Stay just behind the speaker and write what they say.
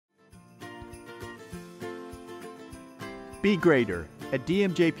Be greater. At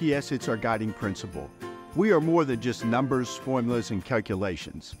DMJPS, it's our guiding principle. We are more than just numbers, formulas, and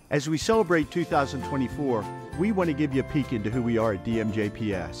calculations. As we celebrate 2024, we want to give you a peek into who we are at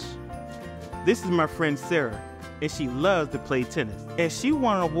DMJPS. This is my friend Sarah, and she loves to play tennis. And she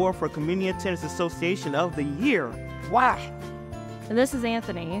won an award for Community Tennis Association of the Year. Wow! And this is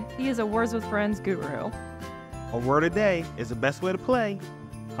Anthony. He is a Words with Friends guru. A word a day is the best way to play.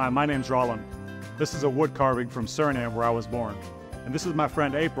 Hi, my name's Roland. This is a wood carving from Suriname, where I was born. And this is my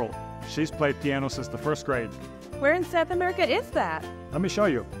friend April. She's played piano since the first grade. Where in South America is that? Let me show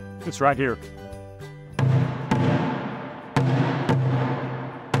you. It's right here.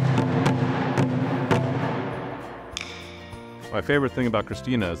 My favorite thing about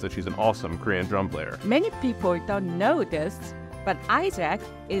Christina is that she's an awesome Korean drum player. Many people don't know this, but Isaac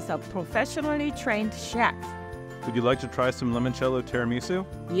is a professionally trained chef. Would you like to try some limoncello tiramisu?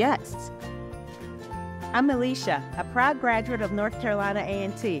 Yes. I'm Alicia, a proud graduate of North Carolina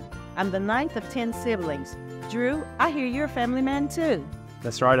A&T. I'm the 9th of 10 siblings. Drew, I hear you're a family man too.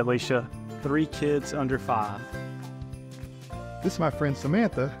 That's right, Alicia. 3 kids under 5. This is my friend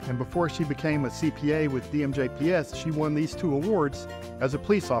Samantha, and before she became a CPA with DMJPS, she won these 2 awards as a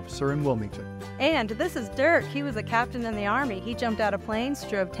police officer in Wilmington. And this is Dirk. He was a captain in the Army. He jumped out of planes,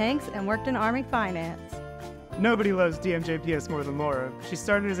 drove tanks, and worked in Army finance. Nobody loves DMJPS more than Laura. She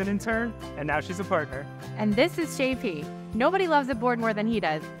started as an intern, and now she's a partner. And this is JP. Nobody loves a board more than he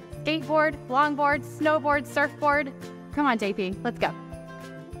does. Skateboard, longboard, snowboard, surfboard. Come on, JP, let's go.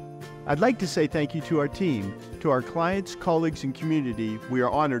 I'd like to say thank you to our team, to our clients, colleagues, and community. We are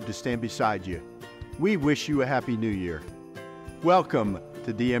honored to stand beside you. We wish you a Happy New Year. Welcome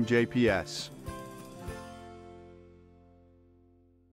to DMJPS.